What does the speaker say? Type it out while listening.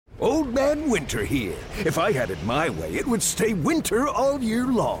Old Man Winter here. If I had it my way, it would stay winter all year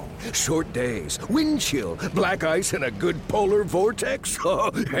long. Short days, wind chill, black ice, and a good polar vortex.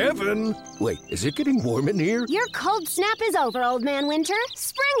 Oh, heaven. Wait, is it getting warm in here? Your cold snap is over, Old Man Winter.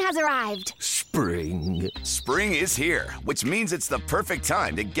 Spring has arrived. Spring. Spring is here, which means it's the perfect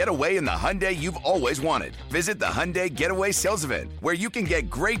time to get away in the Hyundai you've always wanted. Visit the Hyundai Getaway Sales Event, where you can get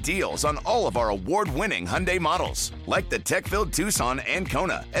great deals on all of our award-winning Hyundai models, like the tech-filled Tucson and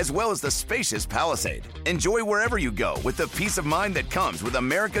Kona, as well as the spacious Palisade. Enjoy wherever you go with the peace of mind that comes with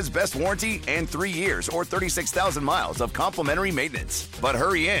America's best warranty and 3 years or 36,000 miles of complimentary maintenance. But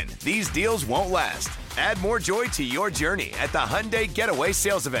hurry in, these deals won't last. Add more joy to your journey at the Hyundai Getaway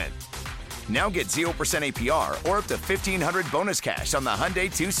Sales Event. Now get 0% APR or up to $1,500 bonus cash on the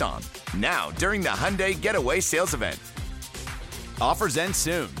Hyundai Tucson. Now, during the Hyundai Getaway Sales Event. Offers end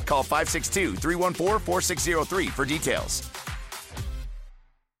soon. Call 562-314-4603 for details.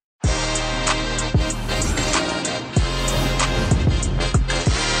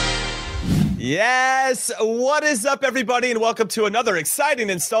 Yes, what is up, everybody, and welcome to another exciting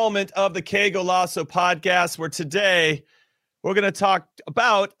installment of the Que Golazo podcast, where today we're going to talk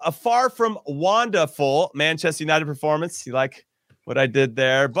about a far from wonderful Manchester United performance. You like what I did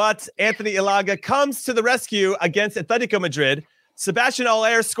there? But Anthony Elanga comes to the rescue against Atletico Madrid. Sebastian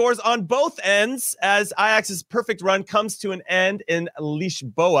Haller scores on both ends as Ajax's perfect run comes to an end in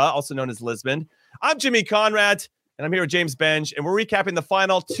Lisboa, also known as Lisbon. I'm Jimmy Conrad, and I'm here with James Benj, and we're recapping the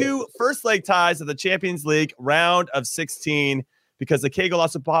final two first-leg ties of the Champions League round of 16 because the Que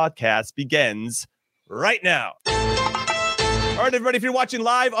Golazo podcast begins right now. All right, everybody, if you're watching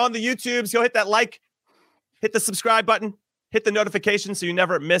live on the YouTubes, go hit that like, hit the subscribe button, hit the notification so you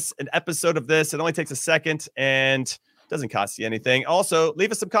never miss an episode of this. It only takes a second and doesn't cost you anything. Also,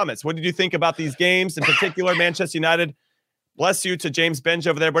 leave us some comments. What did you think about these games, in particular Manchester United? Bless you to James Benj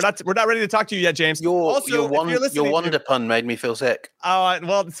over there. We're not ready to talk to you yet, James. Your wonder pun made me feel sick. Oh,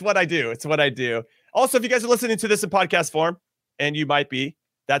 well, it's what I do. Also, if you guys are listening to this in podcast form, and you might be,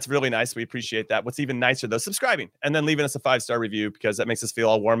 that's really nice. We appreciate that. What's even nicer, though, subscribing and then leaving us a 5-star review, because that makes us feel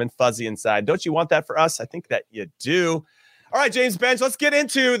all warm and fuzzy inside. Don't you want that for us? I think that you do. All right, James Benj, let's get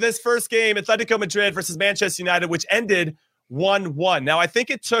into this first game, Atletico Madrid versus Manchester United, which ended 1-1. Now, I think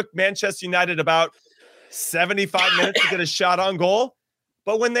it took Manchester United about 75 minutes to get a shot on goal.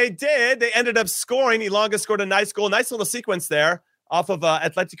 But when they did, they ended up scoring. Elanga scored a nice goal, nice little sequence there off of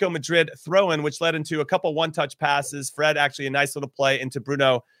Atletico Madrid throw-in, which led into a couple one-touch passes. Fred actually a nice little play into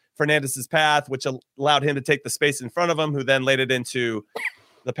Bruno Fernandes's path, which allowed him to take the space in front of him, who then laid it into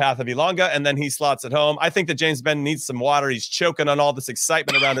the path of Elanga, and then he slots it home. I think that James Ben needs some water. He's choking on all this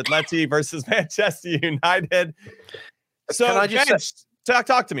excitement around Atleti versus Manchester United. So, can I just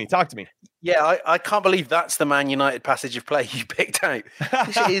talk to me. Yeah, I can't believe that's the Man United passage of play you picked out.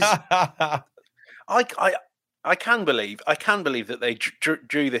 This is, I can believe that they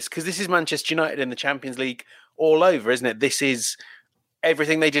drew this, because this is Manchester United in the Champions League all over, isn't it? This is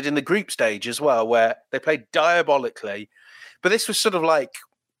everything they did in the group stage as well, where they played diabolically. But this was sort of like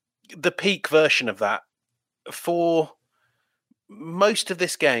the peak version of that. For most of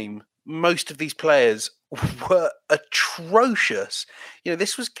this game, most of these players were atrocious. You know,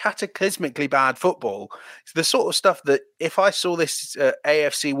 this was cataclysmically bad football. It's the sort of stuff that if I saw this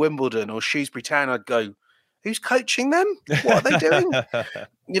AFC Wimbledon or Shrewsbury Town, I'd go, who's coaching them? What are they doing?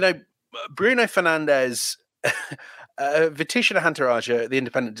 You know, Bruno Fernandes, Vitisha Hantaraja, The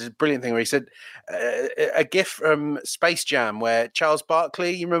Independent, did a brilliant thing where he said a gif from Space Jam where Charles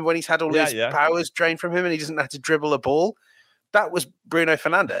Barkley, you remember when he's had all his powers drained from him and he doesn't have to dribble a ball? That was Bruno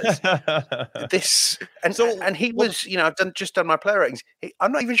Fernandes. And he was, you know, I've just done my player ratings.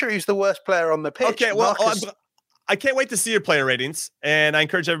 I'm not even sure he was the worst player on the pitch. Okay, well, I can't wait to see your player ratings, and I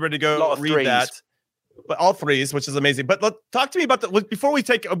encourage everybody to go read that. But all threes, which is amazing. But talk to me about before we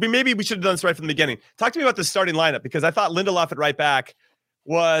maybe we should have done this right from the beginning. Talk to me about the starting lineup, because I thought Lindelof at right back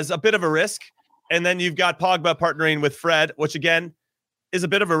was a bit of a risk. And then you've got Pogba partnering with Fred, which again is a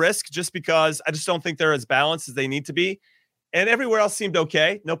bit of a risk, just because I just don't think they're as balanced as they need to be. And everywhere else seemed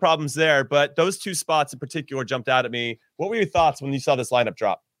okay. No problems there. But those two spots in particular jumped out at me. What were your thoughts when you saw this lineup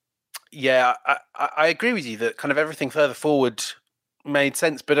drop? Yeah, I agree with you that kind of everything further forward made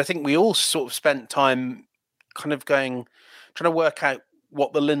sense. But I think we all sort of spent time kind of trying to work out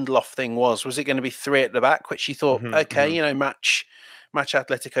what the Lindelof thing was. Was it going to be three at the back, which you thought, you know, match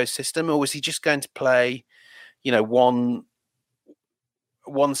Atletico's system? Or was he just going to play, you know, one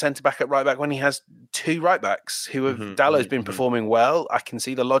centre back at right back when he has two right backs who have Dallow's been performing well? I can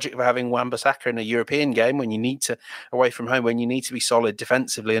see the logic of having Wan-Bissaka in a European game when you need to, away from home, when you need to be solid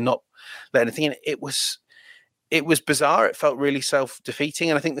defensively and not let anything in. it was bizarre. It felt really self-defeating.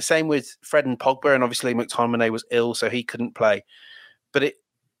 And I think the same with Fred and Pogba. And obviously McTominay was ill, so he couldn't play. But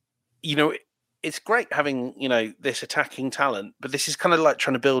it's great having, this attacking talent, but this is kind of like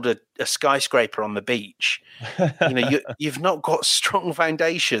trying to build a skyscraper on the beach. You've not got strong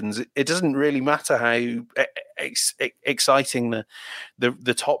foundations. It doesn't really matter how exciting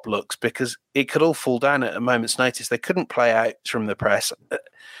the top looks, because it could all fall down at a moment's notice. They couldn't play out from the press.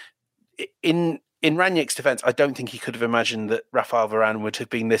 In Ranić's defense, I don't think he could have imagined that Rafael Varane would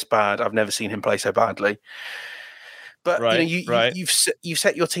have been this bad. I've never seen him play so badly. But you've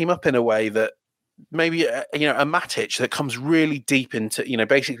set your team up in a way that maybe a Matic that comes really deep into,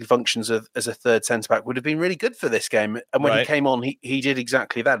 basically functions as a third centre back would have been really good for this game. And when he came on, he did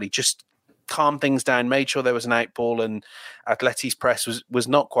exactly that. He just calmed things down, made sure there was an out ball, and Atleti's press was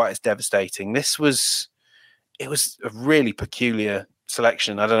not quite as devastating. It was a really peculiar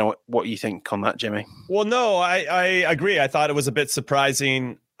selection. I don't know what you think on that, Jimmy. Well, no, I agree. I thought it was a bit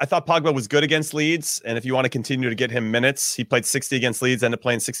surprising. I thought Pogba was good against Leeds, and if you want to continue to get him minutes, he played 60 against Leeds, ended up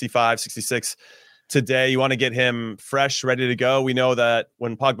playing 65, 66 today. You want to get him fresh, ready to go. We know that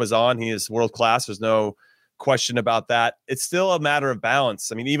when Pogba's on, he is world-class. There's no question about that. It's still a matter of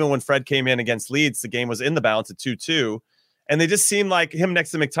balance. I mean, even when Fred came in against Leeds, the game was in the balance at 2-2, and they just seemed like him next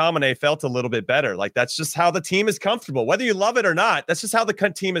to McTominay felt a little bit better. Like, that's just how the team is comfortable. Whether you love it or not, that's just how the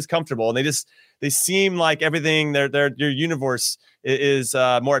team is comfortable, and they seem like everything, your universe is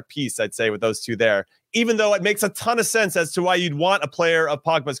more at peace, I'd say, with those two there, even though it makes a ton of sense as to why you'd want a player of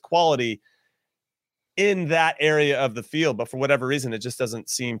Pogba's quality in that area of the field. But for whatever reason, it just doesn't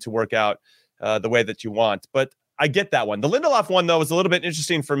seem to work out the way that you want. But I get that one. The Lindelof one, though, was a little bit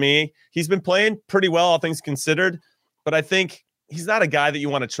interesting for me. He's been playing pretty well, all things considered, but I think he's not a guy that you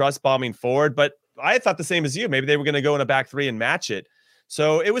want to trust bombing forward. But I thought the same as you. Maybe they were going to go in a back three and match it.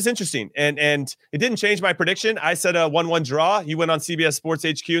 So it was interesting, and it didn't change my prediction. I said a 1-1 draw. He went on CBS Sports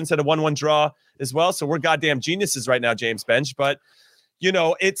HQ and said a 1-1 draw as well. So we're goddamn geniuses right now, James Bench. But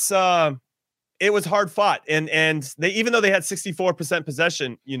it was hard fought, and they, even though they had 64%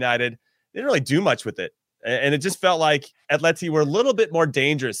 possession, United, they didn't really do much with it, and it just felt like Atleti were a little bit more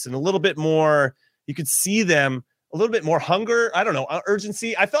dangerous and a little bit more. You could see them a little bit more hunger. I don't know,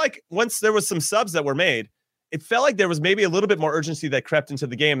 urgency. I felt like once there was some subs that were made, it felt like there was maybe a little bit more urgency that crept into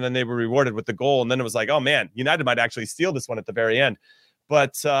the game, and then they were rewarded with the goal. And then it was like, oh man, United might actually steal this one at the very end.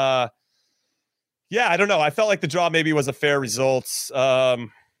 But I don't know. I felt like the draw maybe was a fair result.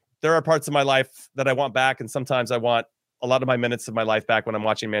 There are parts of my life that I want back, and sometimes I want a lot of my minutes of my life back when I'm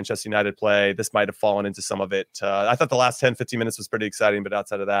watching Manchester United play. This might have fallen into some of it. I thought the last 10, 15 minutes was pretty exciting, but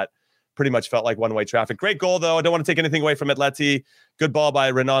outside of that, pretty much felt like one-way traffic. Great goal, though. I don't want to take anything away from Atleti. Good ball by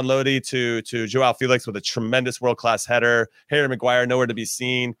Renan Lodi to Joao Felix with a tremendous world-class header. Harry Maguire nowhere to be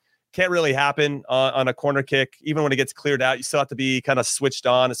seen. Can't really happen on a corner kick. Even when it gets cleared out, you still have to be kind of switched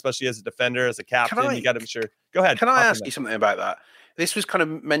on, especially as a defender, as a captain. You got to be sure. Go ahead. Can I ask you something about that? This was kind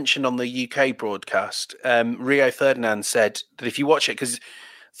of mentioned on the UK broadcast. Rio Ferdinand said that if you watch it, because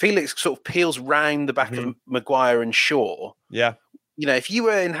Felix sort of peels round the back of Maguire and Shaw. Yeah. If you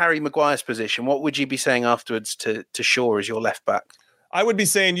were in Harry Maguire's position, what would you be saying afterwards to Shaw as your left back? I would be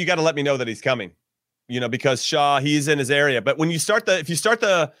saying, you got to let me know that he's coming, because Shaw, he's in his area. But when you start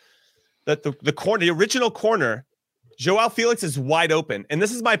the corner, the original corner, Joao Felix is wide open. And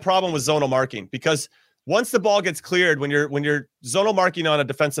this is my problem with zonal marking, because once the ball gets cleared, when you're zonal marking on a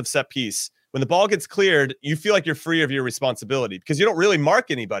defensive set piece, when the ball gets cleared, you feel like you're free of your responsibility because you don't really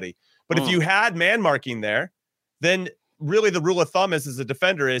mark anybody. But if you had man marking there, then really the rule of thumb is, as a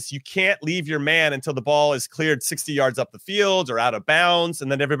defender, is you can't leave your man until the ball is cleared 60 yards up the field or out of bounds,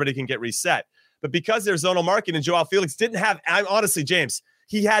 and then everybody can get reset. But because there's zonal marking and Joao Felix didn't have, honestly, James,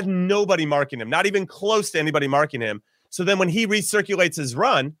 he had nobody marking him, not even close to anybody marking him. So then when he recirculates his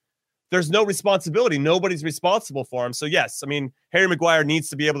run, there's no responsibility. Nobody's responsible for him. So yes, I mean, Harry Maguire needs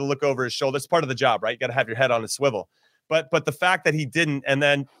to be able to look over his shoulder. It's part of the job, right? You got to have your head on a swivel. But the fact that he didn't, and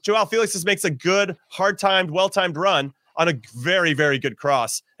then Joao Felix just makes a good, hard-timed, well-timed run on a very, very good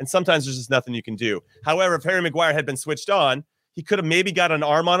cross. And sometimes there's just nothing you can do. However, if Harry Maguire had been switched on, he could have maybe got an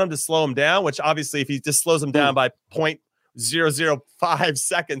arm on him to slow him down, which obviously if he just slows him down by 0.005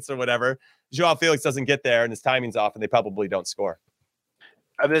 seconds or whatever, Joao Felix doesn't get there and his timing's off and they probably don't score.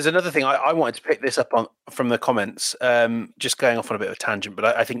 And there's another thing I wanted to pick this up on from the comments, just going off on a bit of a tangent, but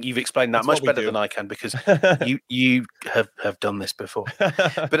I think you've explained that much better than I can because you have done this before.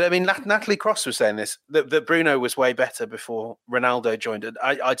 But I mean, Natalie Cross was saying this, that Bruno was way better before Ronaldo joined.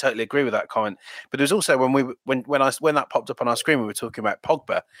 I totally agree with that comment. But it was also when that popped up on our screen, we were talking about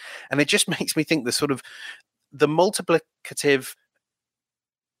Pogba, and it just makes me think the multiplicative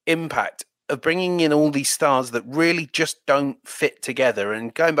impact of bringing in all these stars that really just don't fit together.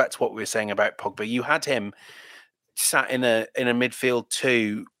 And going back to what we were saying about Pogba, you had him sat in a midfield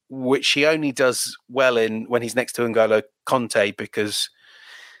two, which he only does well in when he's next to N'Golo Conte, because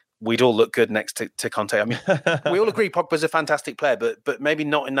we'd all look good next to Conte. I mean, we all agree Pogba's a fantastic player, but maybe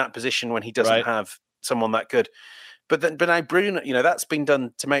not in that position when he doesn't have someone that good. But now Bruno, that's been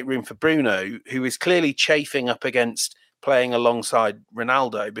done to make room for Bruno, who is clearly chafing up against playing alongside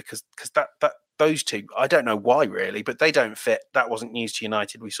Ronaldo, because that those two, I don't know why really, but they don't fit. That wasn't news to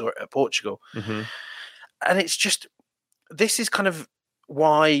United. We saw it at Portugal. Mm-hmm. And it's just, this is kind of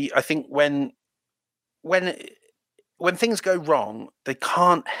why I think when things go wrong, they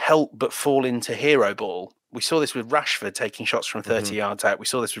can't help but fall into hero ball. We saw this with Rashford taking shots from 30 yards out. We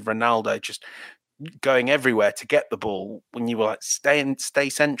saw this with Ronaldo just going everywhere to get the ball when you were like, stay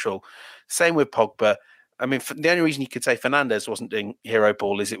central. Same with Pogba. I mean, the only reason you could say Fernandes wasn't doing hero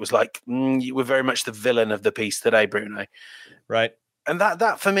ball is it was like, you were very much the villain of the piece today, Bruno. Right. And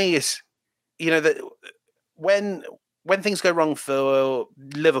that for me is, that when things go wrong for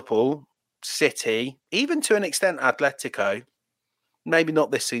Liverpool, City, even to an extent Atletico, maybe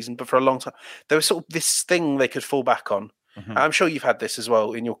not this season, but for a long time, there was sort of this thing they could fall back on. Mm-hmm. I'm sure you've had this as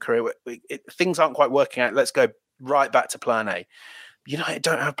well in your career. Things aren't quite working out. Let's go right back to plan A. United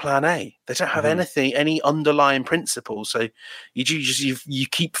don't have plan A. They don't have anything, any underlying principles. So you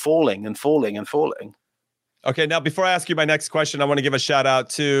keep falling and falling and falling. Okay, now before I ask you my next question, I want to give a shout out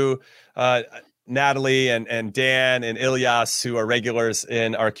to Natalie and Dan and Ilyas, who are regulars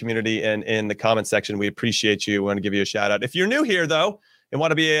in our community and in the comment section. We appreciate you. We want to give you a shout out. If you're new here, though, and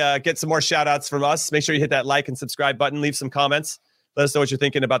want to get some more shout outs from us, make sure you hit that like and subscribe button. Leave some comments. Let us know what you're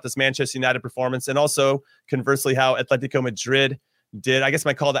thinking about this Manchester United performance, and also conversely how Atletico Madrid did. I guess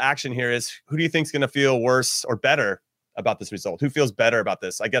my call to action here is, who do you think is going to feel worse or better about this result? Who feels better about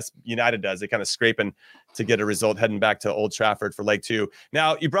this? I guess United does. They kind of scraping to get a result heading back to Old Trafford for leg 2.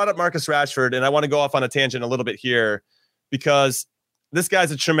 Now, you brought up Marcus Rashford, and I want to go off on a tangent a little bit here, because this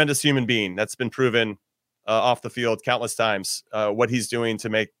guy's a tremendous human being. That's been proven off the field countless times, what he's doing to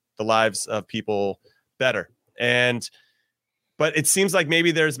make the lives of people better. But it seems like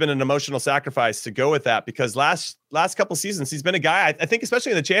maybe there's been an emotional sacrifice to go with that, because last couple seasons, he's been a guy, I think,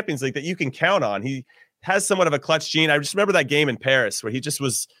 especially in the Champions League, that you can count on. He has somewhat of a clutch gene. I just remember that game in Paris where he just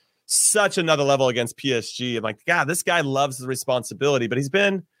was such another level against PSG. I'm like, God, this guy loves the responsibility, but he's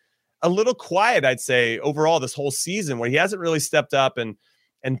been a little quiet, I'd say, overall this whole season, where he hasn't really stepped up and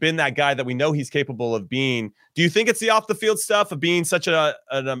been that guy that we know he's capable of being. Do you think it's the off the field stuff of being such a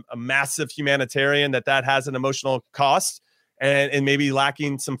massive humanitarian that has an emotional cost and maybe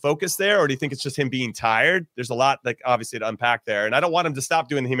lacking some focus there? Or do you think it's just him being tired? There's a lot, like, obviously to unpack there. And I don't want him to stop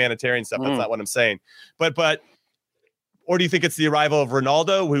doing the humanitarian stuff. That's not what I'm saying. But or do you think it's the arrival of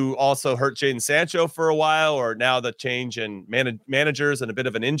Ronaldo, who also hurt Jadon Sancho for a while, or now the change in managers and a bit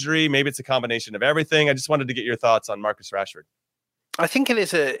of an injury? Maybe it's a combination of everything. I just wanted to get your thoughts on Marcus Rashford. I think it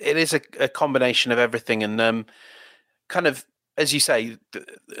is a combination of everything, and kind of, as you say,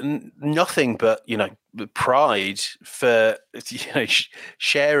 nothing but pride for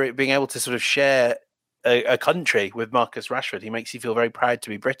being able to sort of share a country with Marcus Rashford. He makes you feel very proud to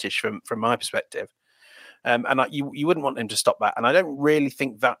be British from my perspective, and you wouldn't want him to stop that. And I don't really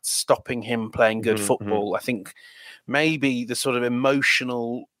think that's stopping him playing good football. I think maybe the sort of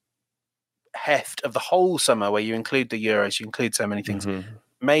emotional heft of the whole summer, where you include the Euros, you include so many things,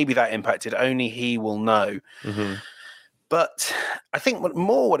 maybe that impacted. Only he will know. But I think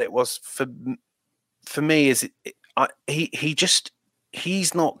what it was for me is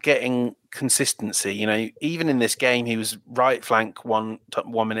he's not getting consistency. Even in this game, he was right flank one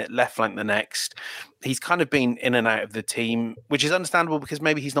minute, left flank the next. He's kind of been in and out of the team, which is understandable because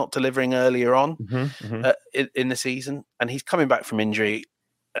maybe he's not delivering earlier on in the season, and he's coming back from injury.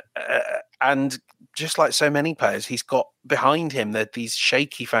 And just like so many players, he's got behind him these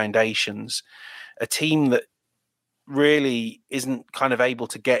shaky foundations, a team that really isn't kind of able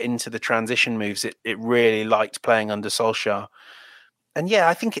to get into the transition moves it really liked playing under Solskjaer. And yeah,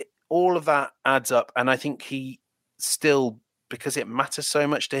 I think all of that adds up. And I think he still, because it matters so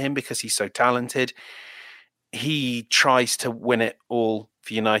much to him, because he's so talented, he tries to win it all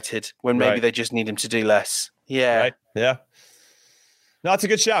for United when maybe they just need him to do less. Yeah. Right. Yeah. No, it's a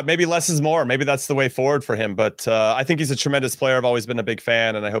good shot. Maybe less is more. Maybe that's the way forward for him. But I think he's a tremendous player. I've always been a big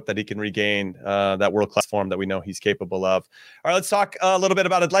fan, and I hope that he can regain that world-class form that we know he's capable of. All right, let's talk a little bit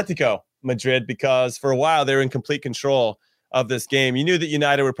about Atletico Madrid, because for a while they were in complete control of this game. You knew that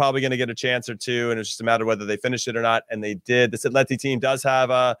United were probably going to get a chance or two, and it's just a matter of whether they finished it or not, and they did. This Atleti team does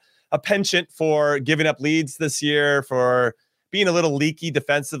have a penchant for giving up leads this year, for being a little leaky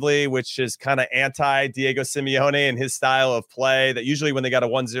defensively, which is kind of anti Diego Simeone and his style of play, that usually when they got a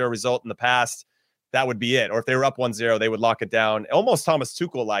 1-0 result in the past, that would be it. Or if they were up 1-0, they would lock it down. Almost Thomas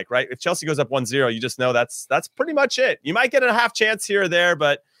Tuchel-like, right? If Chelsea goes up 1-0, you just know that's pretty much it. You might get a half chance here or there,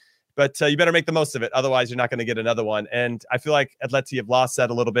 but you better make the most of it. Otherwise, you're not going to get another one. And I feel like Atleti have lost that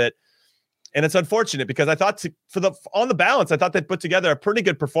a little bit. And it's unfortunate because I thought on the balance, I thought they'd put together a pretty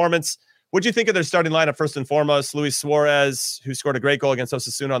good performance. What do you think of their starting lineup first and foremost? Luis Suarez, who scored a great goal against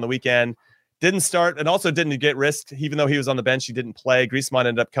Osasuna on the weekend, didn't start and also didn't get risked. Even though he was on the bench, he didn't play. Griezmann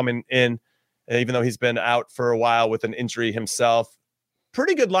ended up coming in, even though he's been out for a while with an injury himself.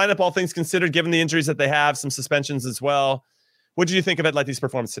 Pretty good lineup, all things considered, given the injuries that they have, some suspensions as well. What did you think of Atleti's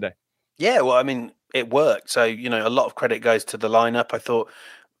performance today? Yeah, well, I mean, it worked. So, a lot of credit goes to the lineup. I thought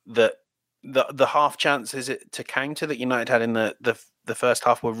that the half chances to counter that United had in the first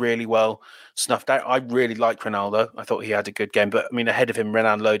half were really well snuffed out. I really liked Ronaldo. I thought he had a good game. But, I mean, ahead of him,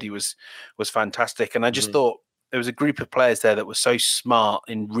 Renan Lodi was fantastic. And I just thought there was a group of players there that were so smart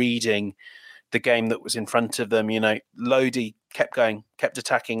in reading the game that was in front of them. Lodi kept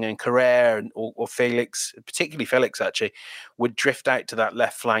attacking, and Carrera or Felix, particularly Felix actually, would drift out to that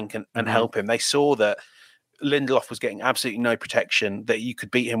left flank and help him. They saw that Lindelof was getting absolutely no protection, that you could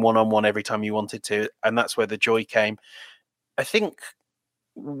beat him one-on-one every time you wanted to, and that's where the joy came. I think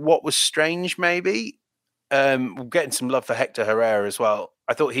what was strange maybe, we're getting some love for Hector Herrera as well.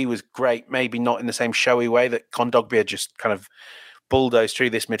 I thought he was great, maybe not in the same showy way that Kondogbia just kind of bulldozed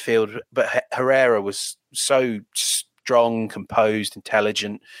through this midfield, but Herrera was so strong, composed,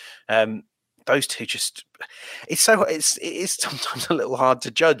 intelligent. Those two it's sometimes a little hard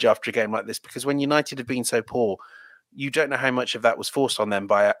to judge after a game like this, because when United have been so poor, you don't know how much of that was forced on them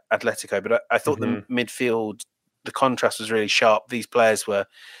by Atletico. But I thought the midfield, the contrast was really sharp. These players were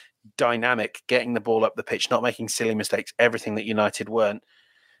dynamic, getting the ball up the pitch, not making silly mistakes, everything that United weren't.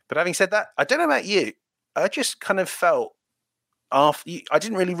 But having said that, I don't know about you, I just kind of felt I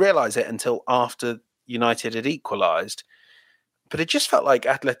didn't really realise it until after United had equalised, but it just felt like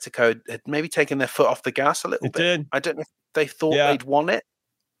Atletico had maybe taken their foot off the gas a little bit. Did. I don't know if they thought they'd won it.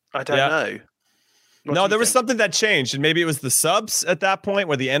 I don't know. No, there was something that changed, and maybe it was the subs at that point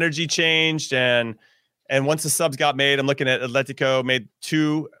where the energy changed, and once the subs got made, I'm looking at Atletico made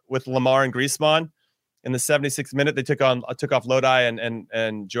 2 with Lamar and Griezmann in the 76th minute. They took off Lodi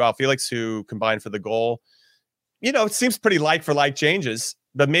and Joao Felix, who combined for the goal. It seems pretty like for like changes,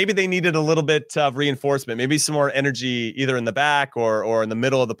 but maybe they needed a little bit of reinforcement, maybe some more energy either in the back or in the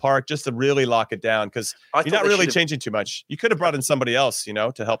middle of the park, just to really lock it down, because you're not really changing too much. You could have brought in somebody else,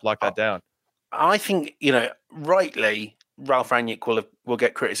 to help lock that down. I think, rightly, Ralph Rangnick will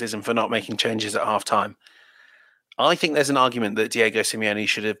get criticism for not making changes at halftime. I think there's an argument that Diego Simeone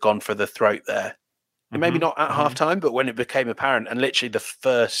should have gone for the throat there. And maybe not at halftime, but when it became apparent, and literally the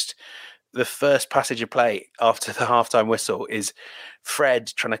first passage of play after the halftime whistle is Fred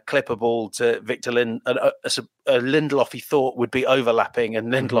trying to clip a ball to Victor Lindelof he thought would be overlapping,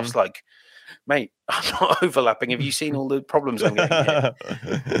 and Lindelof's like, mate, I'm not overlapping. Have you seen all the problems I'm getting here?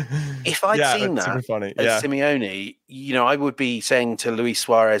 If I'd seen that as Simeone, I would be saying to Luis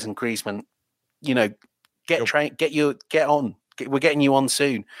Suarez and Griezmann, get on. We're getting you on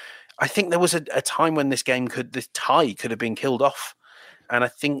soon. I think there was a time when this tie could have been killed off. And I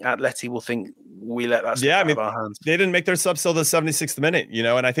think Atleti will think we let that slip out of our hands. They didn't make their subs till the 76th minute,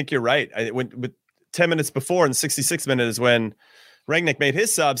 and I think you're right. With 10 minutes before, in the 66th minute is when Rangnick made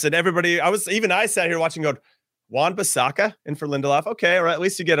his subs, and I sat here watching, going, Wan-Bissaka in for Lindelof. Okay, all right, at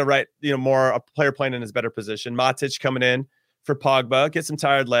least you get a player playing in his better position. Matic coming in for Pogba, get some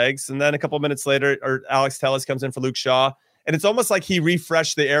tired legs, and then a couple minutes later, Alex Telles comes in for Luke Shaw, and it's almost like he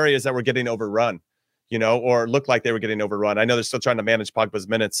refreshed the areas that were getting overrun. Or looked like they were getting overrun. I know they're still trying to manage Pogba's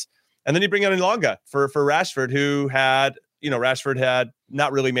minutes. And then you bring in Elanga for Rashford, who had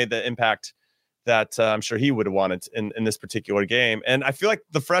not really made the impact that I'm sure he would have wanted in this particular game. And I feel like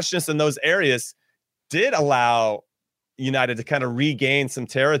the freshness in those areas did allow United to kind of regain some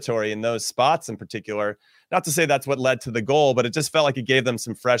territory in those spots in particular. Not to say that's what led to the goal, but it just felt like it gave them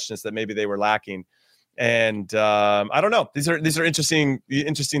some freshness that maybe they were lacking. And I don't know. These are interesting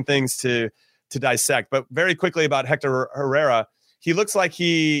things to dissect. But very quickly about Hector Herrera, he looks like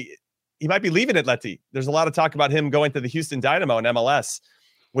he might be leaving Atleti. There's a lot of talk about him going to the Houston Dynamo in MLS,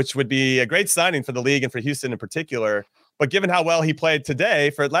 which would be a great signing for the league and for Houston in particular. But given how well he played today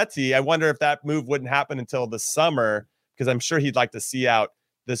for Atleti, I wonder if that move wouldn't happen until the summer, because I'm sure he'd like to see out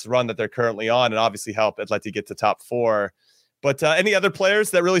this run that they're currently on and obviously help Atleti get to top 4. But any other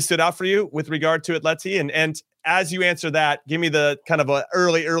players that really stood out for you with regard to Atleti? And as you answer that, give me the kind of an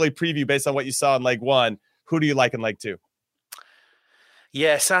early preview based on what you saw in leg 1. Who do you like in leg 2?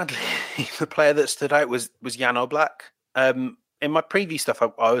 Yeah, sadly, the player that stood out was Jan Oblak. In my preview stuff,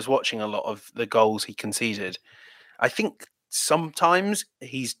 I was watching a lot of the goals he conceded. I think sometimes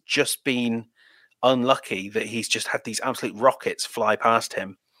he's just been unlucky that he's just had these absolute rockets fly past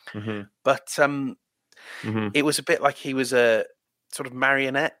him. Mm-hmm. But it was a bit like he was a sort of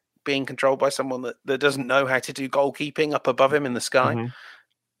marionette being controlled by someone that doesn't know how to do goalkeeping up above him in the sky. Mm-hmm.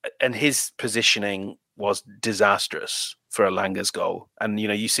 And his positioning was disastrous for Elanga's goal. And,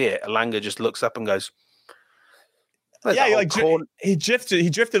 you see it. Elanga just looks up and goes, he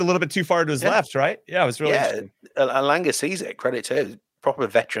drifted a little bit too far to his left, right? Yeah, it was really interesting. Elanga sees it. Credit to him. Proper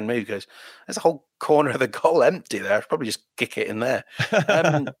veteran move. Goes, there's a whole corner of the goal empty there. I'd probably just kick it in there.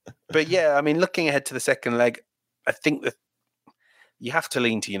 But yeah, I mean, looking ahead to the second leg, I think that you have to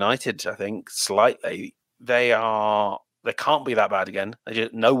lean to United. I think slightly. They can't be that bad again.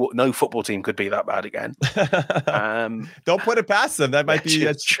 No football team could be that bad again. Don't put it past them. That might be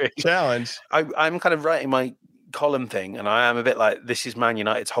a challenge. I'm kind of writing my column thing, and I am a bit like, this is Man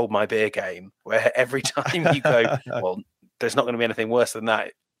United's hold my beer game, where every time you go, well, there's not going to be anything worse than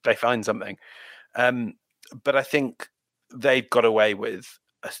that. They find something. But I think they've got away with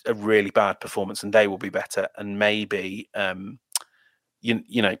a really bad performance, and they will be better. And maybe,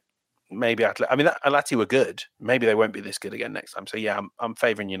 maybe Atleti were good. Maybe they won't be this good again next time. So yeah, I'm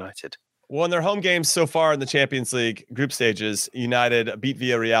favouring United. Well, in their home games so far in the Champions League group stages, United beat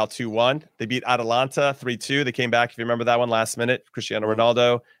Villarreal 2-1. They beat Atalanta 3-2. They came back, if you remember that one, last minute, Cristiano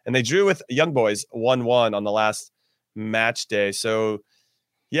Ronaldo. And they drew with Young Boys 1-1 on the last match day. So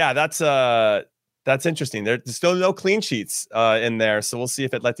yeah, that's interesting. There's still no clean sheets in there. So we'll see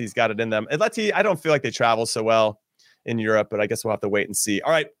if Atleti's got it in them. Atleti, I don't feel like they travel so well in Europe, but I guess we'll have to wait and see.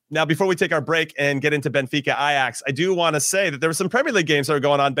 All right. Now, before we take our break and get into Benfica Ajax, I do want to say that there were some Premier League games that were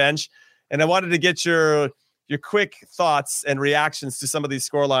going on, Benj, and I wanted to get your quick thoughts and reactions to some of these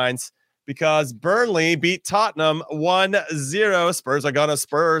scorelines, because Burnley beat Tottenham 1-0. Spurs are gonna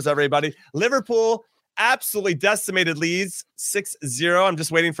Spurs, everybody. Liverpool absolutely decimated Leeds 6-0. I'm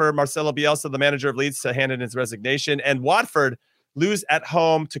just waiting for Marcelo Bielsa, the manager of Leeds, to hand in his resignation. And Watford lose at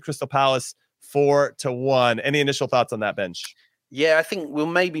home to Crystal Palace 4-1. Any initial thoughts on that, Benj? Yeah, I think we'll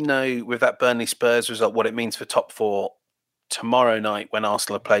maybe know with that Burnley Spurs result what it means for top four tomorrow night when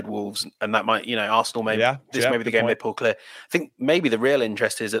Arsenal have played Wolves, and that might, Arsenal maybe this may be the game they pull clear. I think maybe the real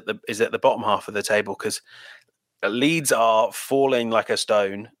interest is at the bottom half of the table, because Leeds are falling like a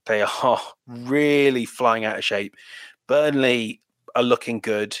stone. They are really flying out of shape. Burnley are looking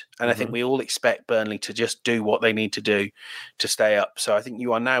good, and I think we all expect Burnley to just do what they need to do to stay up. So I think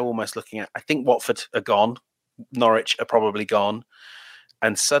you are now almost looking at, I think Watford are gone, Norwich are probably gone,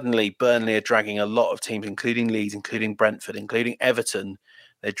 and suddenly Burnley are dragging a lot of teams, including Leeds, including Brentford, including Everton.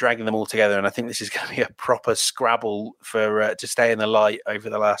 They're dragging them all together, and I think this is going to be a proper scrabble for to stay in the light over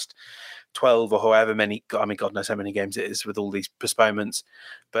the last 12 or however many, God knows how many games it is with all these postponements.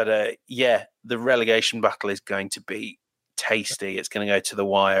 But the relegation battle is going to be tasty. It's going to go to the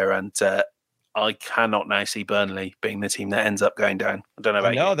wire, and I cannot now see Burnley being the team that ends up going down. I don't know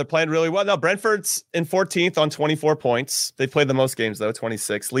about you. They're playing really well. No, Brentford's in 14th on 24 points. They've played the most games, though,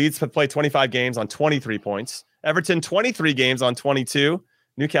 26. Leeds have played 25 games on 23 points. Everton, 23 games on 22.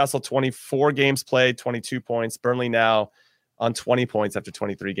 Newcastle, 24 games played, 22 points. Burnley now on 20 points after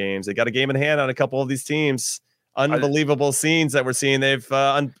 23 games. They got a game in hand on a couple of these teams. Unbelievable scenes that we're seeing. They've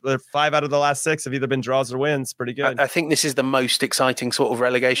 5 out of the last 6 have either been draws or wins. Pretty good. I think this is the most exciting sort of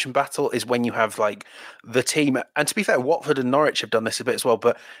relegation battle, is when you have like the team, and to be fair, Watford and Norwich have done this a bit as well,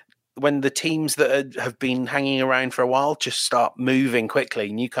 but when the teams that have been hanging around for a while just start moving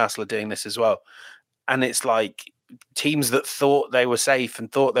quickly, Newcastle are doing this as well. And it's like teams that thought they were safe and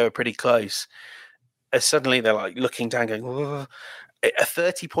thought they were pretty close, suddenly they're like looking down going, whoa.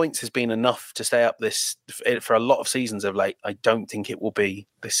 30 points has been enough to stay up this for a lot of seasons of late. I don't think it will be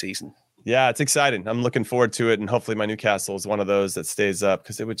this season. Yeah, it's exciting. I'm looking forward to it, and hopefully my Newcastle is one of those that stays up,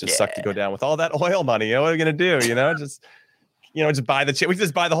 because it would just suck to go down with all that oil money. What are we gonna do? Just buy we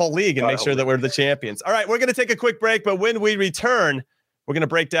just buy the whole league and make sure that we're the champions. All right, we're gonna take a quick break, but when we return, we're gonna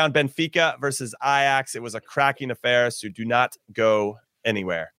break down Benfica versus Ajax. It was a cracking affair, so do not go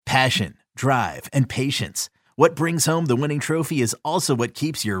anywhere. Passion, drive, and patience. What brings home the winning trophy is also what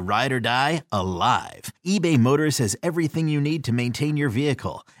keeps your ride or die alive. eBay Motors has everything you need to maintain your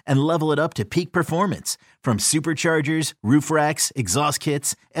vehicle and level it up to peak performance, from superchargers, roof racks, exhaust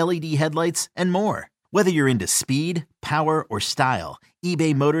kits, LED headlights, and more. Whether you're into speed, power, or style,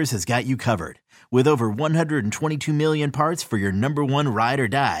 eBay Motors has got you covered. With over 122 million parts for your number one ride or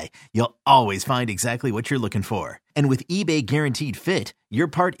die, you'll always find exactly what you're looking for. And with eBay Guaranteed Fit, your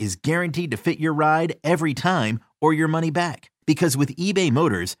part is guaranteed to fit your ride every time, or your money back. Because with eBay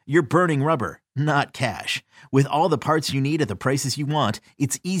Motors, you're burning rubber, not cash. With all the parts you need at the prices you want,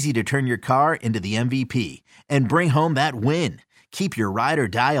 it's easy to turn your car into the MVP and bring home that win. Keep your ride or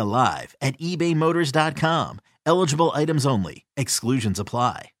die alive at ebaymotors.com. Eligible items only. Exclusions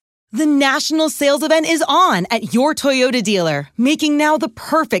apply. The national sales event is on at your Toyota dealer, making now the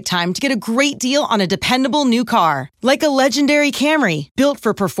perfect time to get a great deal on a dependable new car. Like a legendary Camry, built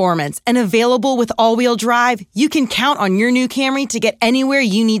for performance and available with all-wheel drive, you can count on your new Camry to get anywhere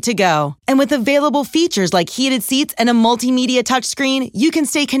you need to go. And with available features like heated seats and a multimedia touchscreen, you can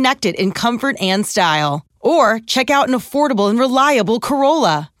stay connected in comfort and style. Or check out an affordable and reliable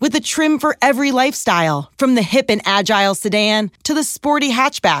Corolla with a trim for every lifestyle, from the hip and agile sedan to the sporty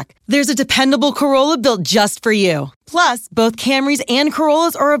hatchback. There's a dependable Corolla built just for you. Plus, both Camrys and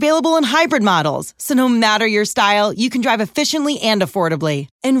Corollas are available in hybrid models, so no matter your style, you can drive efficiently and affordably.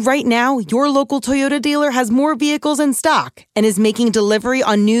 And right now, your local Toyota dealer has more vehicles in stock and is making delivery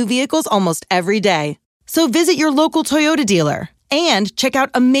on new vehicles almost every day. So visit your local Toyota dealer. And check out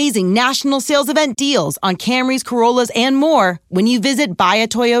amazing national sales event deals on Camrys, Corollas, and more when you visit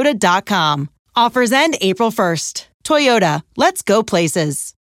buyatoyota.com. Offers end April 1st. Toyota, let's go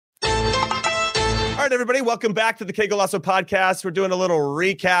places. All right, everybody, welcome back to the Qué Golazo podcast. We're doing a little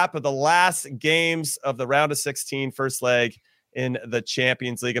recap of the last games of the round of 16, first leg in the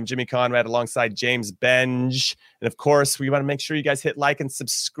Champions League. I'm Jimmy Conrad alongside James Benge. And of course, we want to make sure you guys hit like and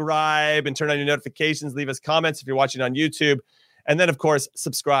subscribe and turn on your notifications. Leave us comments if you're watching on YouTube. And then, of course,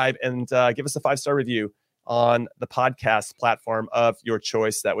 subscribe and give us a 5-star review on the podcast platform of your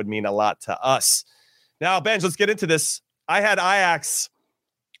choice. That would mean a lot to us. Now, Benj, let's get into this. I had Ajax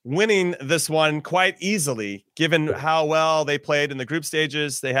winning this one quite easily, given how well they played in the group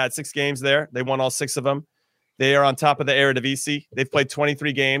stages. They had 6 games there. They won all 6 of them. They are on top of the Eredivisie. They've played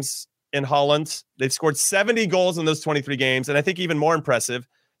 23 games in Holland. They've scored 70 goals in those 23 games. And I think even more impressive,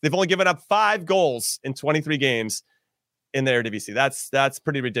 they've only given up 5 goals in 23 games in the Eredivisie. That's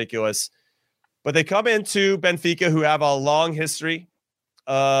pretty ridiculous. But they come into Benfica, who have a long history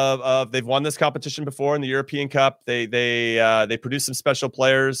of they've won this competition before in the European Cup. They produce some special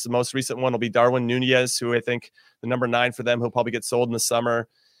players. The most recent one will be Darwin Nunez, who I think the number 9 for them. He'll probably get sold in the summer.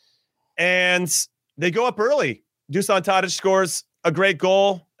 And they go up early. Dusan Tadic scores a great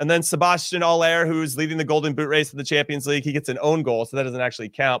goal. And then Sebastian Aller, who's leading the Golden Boot race in the Champions League, he gets an own goal, so that doesn't actually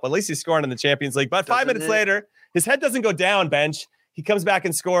count. But at least he's scoring in the Champions League. But 5 minutes later, his head doesn't go down, Bench. He comes back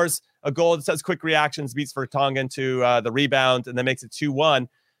and scores a goal. It says quick reactions, beats Vertonghen to the rebound, and then makes it 2-1.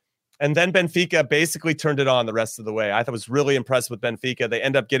 And then Benfica basically turned it on the rest of the way. I was really impressed with Benfica. They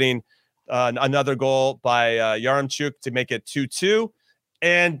end up getting another goal by Yaremchuk to make it 2-2.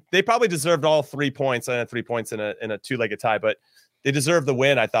 And they probably deserved all 3 points. I had 3 points in a two-legged tie, but they deserved the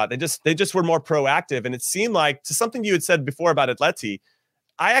win, I thought. They just were more proactive. And it seemed like, to something you had said before about Atleti,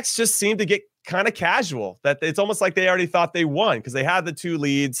 Ajax just seemed to get kind of casual, that it's almost like they already thought they won because they had the 2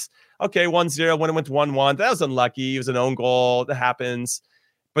 leads. Okay, 1-0, when it went to 1-1. That was unlucky. It was an own goal. That happens.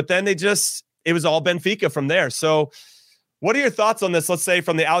 But then it was all Benfica from there. So what are your thoughts on this? Let's say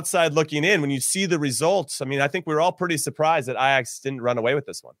from the outside looking in, when you see the results. I mean, I think we were all pretty surprised that Ajax didn't run away with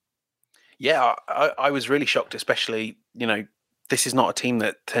this one. Yeah, I was really shocked, especially, this is not a team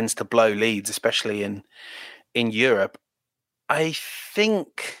that tends to blow leads, especially in Europe. I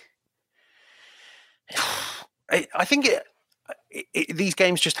think these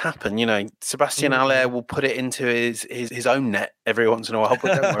games just happen. Sebastian Aller will put it into his own net every once in a while,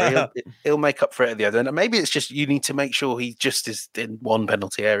 but don't worry, he'll make up for it at the other end. And maybe it's just you need to make sure he just is in one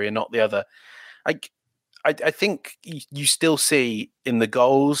penalty area, not the other. I think you still see in the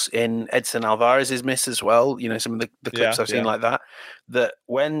goals in Edson Alvarez's miss as well. Some of the clips I've seen like that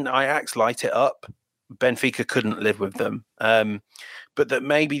when Ajax light it up, Benfica couldn't live with them. But that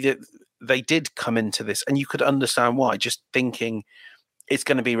maybe that they did come into this, and you could understand why, just thinking it's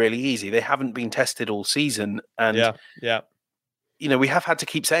going to be really easy. They haven't been tested all season. And we have had to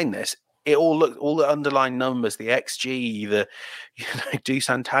keep saying this. It all the underlying numbers, the XG, the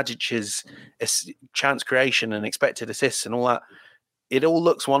Dusan Tadic's chance creation and expected assists and all that, it all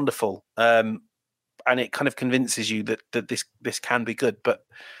looks wonderful. And it kind of convinces you that this can be good, but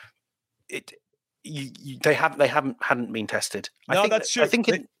they hadn't been tested. No, that's true. I think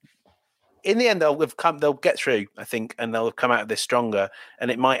in the end they'll get through, I think, and they'll come out of this stronger. And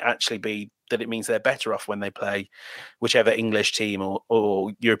it might actually be that it means they're better off when they play whichever English team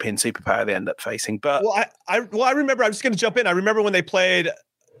or European superpower they end up facing. But I remember, I'm just going to jump in. I remember when they played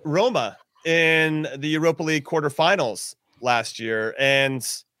Roma in the Europa League quarterfinals last year, and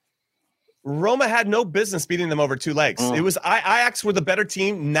Roma had no business beating them over 2 legs. It was Ajax were the better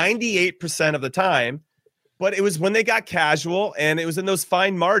team 98% of the time, But it was when they got casual, and it was in those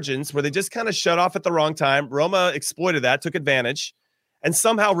fine margins where they just kind of shut off at the wrong time. Roma exploited that, took advantage, and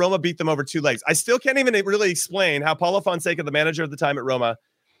somehow Roma beat them over 2 legs. I still can't even really explain how Paulo Fonseca, the manager at the time at Roma,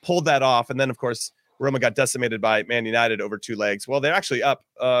 pulled that off. And then, of course, Roma got decimated by Man United over 2 legs. Well, they're actually up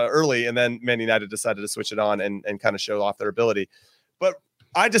early, and then Man United decided to switch it on and kind of show off their ability. But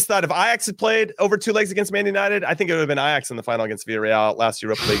I just thought if Ajax had played over 2 legs against Man United, I think it would have been Ajax in the final against Villarreal last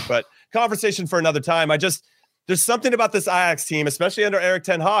Europa League. But conversation for another time. There's something about this Ajax team, especially under Erik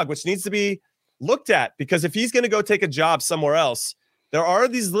ten Hag, which needs to be looked at, because if he's going to go take a job somewhere else, there are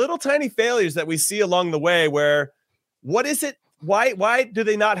these little tiny failures that we see along the way where, what is it? Why do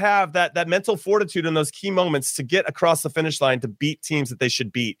they not have that mental fortitude in those key moments to get across the finish line to beat teams that they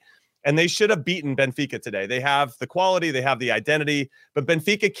should beat? And they should have beaten Benfica today. They have the quality, they have the identity, but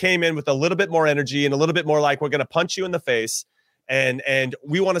Benfica came in with a little bit more energy and a little bit more like, we're going to punch you in the face, and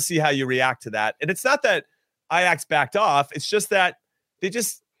we want to see how you react to that. And it's not that Ajax backed off. It's just that they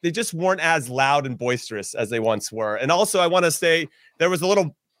just weren't as loud and boisterous as they once were. And also, I want to say there was a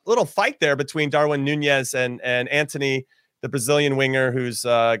little fight there between Darwin Nunez and Antony, the Brazilian winger, who's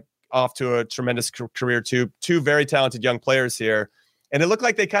off to a tremendous career too. 2 very talented young players here. And it looked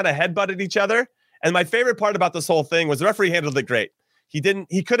like they kind of headbutted each other. And my favorite part about this whole thing was the referee handled it great. He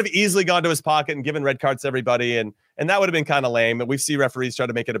could have easily gone to his pocket and given red cards to everybody. And that would have been kind of lame. But we've seen referees try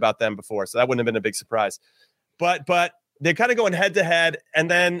to make it about them before. So that wouldn't have been a big surprise. But they're kind of going head to head. And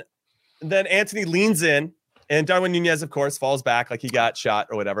then Antony leans in, and Darwin Nunez, of course, falls back like he got shot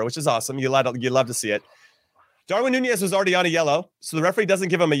or whatever, which is awesome. You love to see it. Darwin Nunez was already on a yellow. So the referee doesn't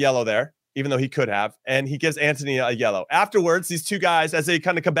give him a yellow there, even though he could have, and he gives Antony a yellow. Afterwards, these 2 guys, as they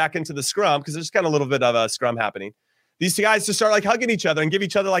kind of come back into the scrum, because there's kind of a little bit of a scrum happening, these 2 guys just start like hugging each other and give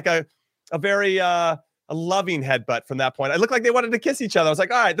each other like a very a loving headbutt from that point. It looked like they wanted to kiss each other. I was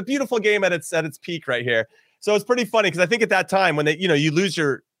like, all right, the beautiful game at its peak right here. So it's pretty funny, because I think at that time when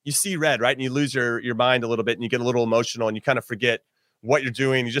you see red, right? And you lose your mind a little bit, and you get a little emotional, and you kind of forget what you're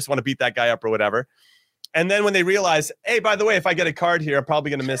doing. You just want to beat that guy up or whatever. And then when they realize, hey, by the way, if I get a card here, I'm probably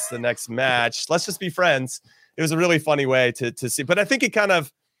going to miss the next match. Let's just be friends. It was a really funny way to see. But I think it kind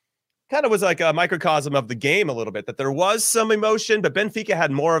of was like a microcosm of the game a little bit, that there was some emotion, but Benfica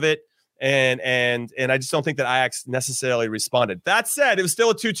had more of it. And I just don't think that Ajax necessarily responded. That said, it was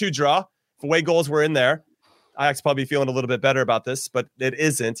still a 2-2 draw. If away goals were in there, Ajax probably feeling a little bit better about this, but it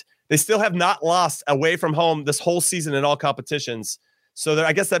isn't. They still have not lost away from home this whole season in all competitions. So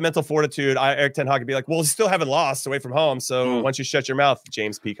I guess that mental fortitude, Erik ten Hag could be like, well, you still haven't lost away from home. So once you shut your mouth,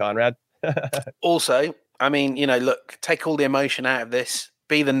 James P. Conrad. Also, I mean, look, take all the emotion out of this,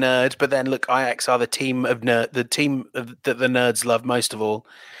 be the nerd, but then look, Ajax are the team that the nerds love most of all.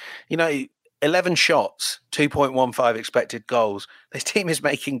 11 shots, 2.15 expected goals. This team is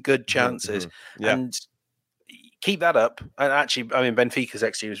making good chances. Mm-hmm. Yeah. And keep that up. And actually, I mean, Benfica's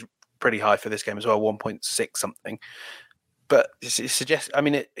XG was pretty high for this game as well, 1.6 something. But it suggests, I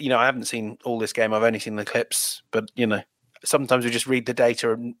mean, I haven't seen all this game. I've only seen the clips, but, sometimes we just read the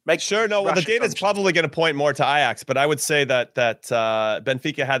data and make sure. No, well, the data is probably going to point more to Ajax, but I would say that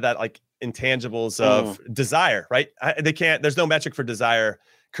Benfica had that like intangibles of desire, right? There's no metric for desire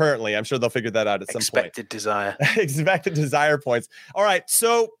currently. I'm sure they'll figure that out at some point. Expected desire. Expected desire points. All right.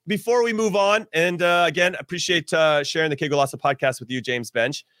 So before we move on, and again, appreciate sharing the Que Golazo podcast with you, James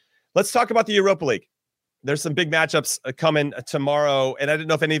Bench. Let's talk about the Europa League. There's some big matchups coming tomorrow, and I didn't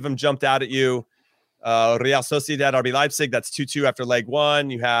know if any of them jumped out at you. Real Sociedad, RB Leipzig, that's 2-2 after leg 1.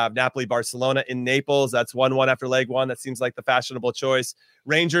 You have Napoli, Barcelona in Naples. That's 1-1 after leg 1. That seems like the fashionable choice.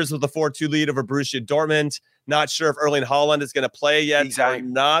 Rangers with a 4-2 lead over Borussia Dortmund. Not sure if Erling Haaland is going to play yet or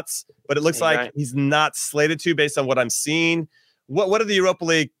not, but it looks like he's not slated to based on what I'm seeing. What are the Europa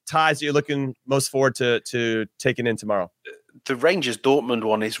League ties that you're looking most forward to taking in tomorrow? The Rangers Dortmund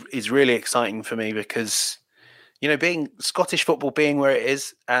one is really exciting for me because, being Scottish football being where it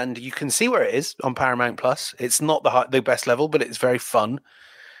is, and you can see where it is on Paramount Plus. It's not the best level, but it's very fun.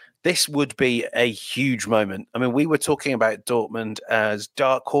 This would be a huge moment. I mean, we were talking about Dortmund as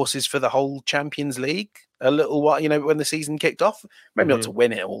dark horses for the whole Champions League a little while, when the season kicked off. Maybe not to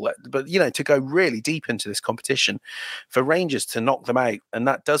win it all, but, to go really deep into this competition, for Rangers to knock them out. And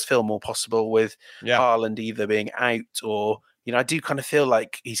that does feel more possible with Haaland either being out or, I do kind of feel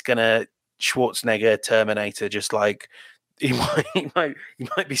like he's going to Schwarzenegger Terminator, just like you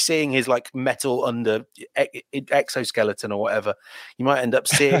might be seeing his like metal under exoskeleton or whatever. You might end up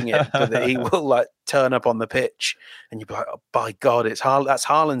seeing it, but that he will like turn up on the pitch, and you'll be like, "Oh, by God, that's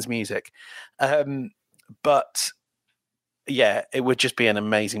Haaland's music." But yeah, it would just be an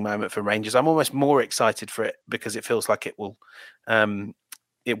amazing moment for Rangers. I'm almost more excited for it because it feels like it will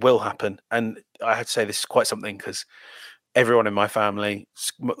it will happen. And I had to say this is quite something because everyone in my family,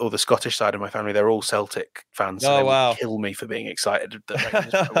 or the Scottish side of my family, they're all Celtic fans. So they would kill me for being excited that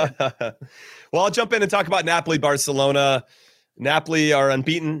Rangers will win. Well, I'll jump in and talk about Napoli, Barcelona. Napoli are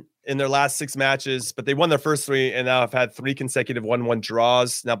unbeaten in their last 6 matches, but they won their first 3 and now have had 3 consecutive 1-1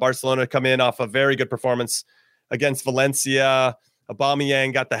 draws. Now Barcelona come in off a very good performance against Valencia.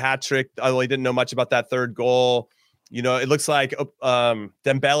 Aubameyang got the hat trick, although he didn't know much about that 3rd goal. You know, it looks like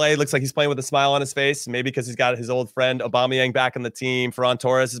Dembele looks like he's playing with a smile on his face, maybe because he's got his old friend Aubameyang back in the team. Ferran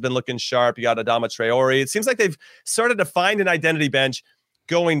Torres has been looking sharp. You got Adama Traore. It seems like they've started to find an identity bench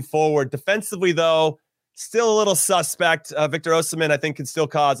going forward. Defensively, though, still a little suspect. Victor Osimhen, I think, can still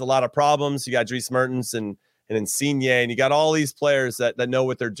cause a lot of problems. You got Dries Mertens and Insigne, and you got all these players that know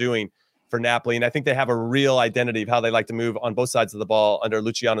what they're doing for Napoli. And I think they have a real identity of how they like to move on both sides of the ball under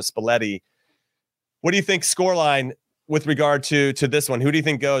Luciano Spalletti. What do you think scoreline with regard to this one? Who do you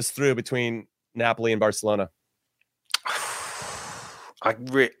think goes through between Napoli and Barcelona?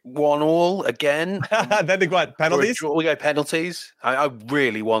 1-1 again. Then they what? Penalties? We go penalties. I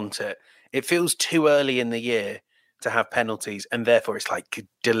really want it. It feels too early in the year to have penalties, and therefore it's like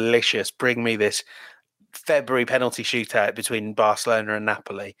delicious. Bring me this February penalty shootout between Barcelona and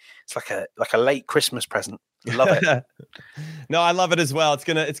Napoli. It's like a late Christmas present. Love it. No, I love it as well. It's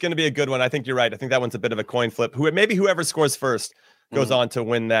gonna be a good one. I think you're right. I think that one's a bit of a coin flip. Maybe whoever scores first goes on to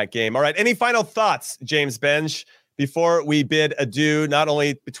win that game. All right. Any final thoughts, James Benge, before we bid adieu, not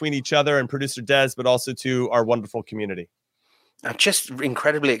only between each other and producer Des, but also to our wonderful community? I'm just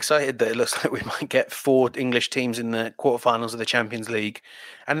incredibly excited that it looks like we might get 4 English teams in the quarterfinals of the Champions League,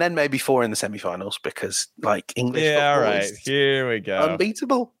 and then maybe 4 in the semifinals, because like English football is here we go.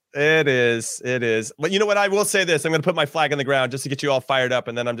 Unbeatable. It is. But you know what? I will say this. I'm going to put my flag in the ground just to get you all fired up,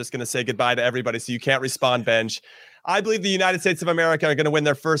 and then I'm just going to say goodbye to everybody so you can't respond, Benj. I believe the United States of America are going to win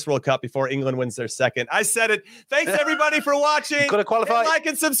their first World Cup before England wins their second. I said it. Thanks, everybody, for watching. Got to qualify. Like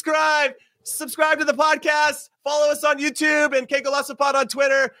and subscribe. Subscribe to the podcast. Follow us on YouTube and Que Golazo Pod on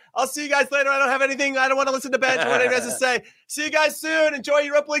Twitter. I'll see you guys later. I don't have anything. I don't want to listen to Benj or what he has to say. See you guys soon. Enjoy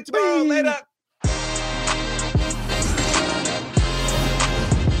Europa League tomorrow. Later.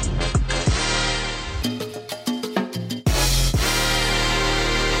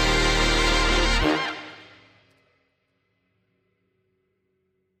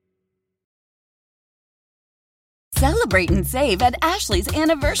 Celebrate and save at Ashley's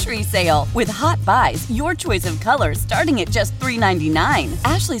Anniversary Sale. With Hot Buys, your choice of colors starting at just $3.99.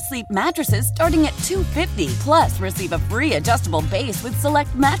 Ashley Sleep mattresses starting at $2.50. Plus, receive a free adjustable base with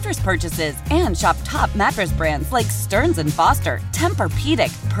select mattress purchases. And shop top mattress brands like Stearns & Foster,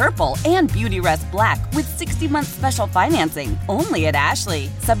 Tempur-Pedic, Purple, and Beautyrest Black with 60-month special financing. Only at Ashley.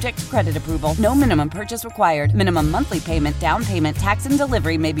 Subject to credit approval. No minimum purchase required. Minimum monthly payment, down payment, tax, and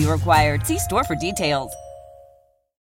delivery may be required. See store for details.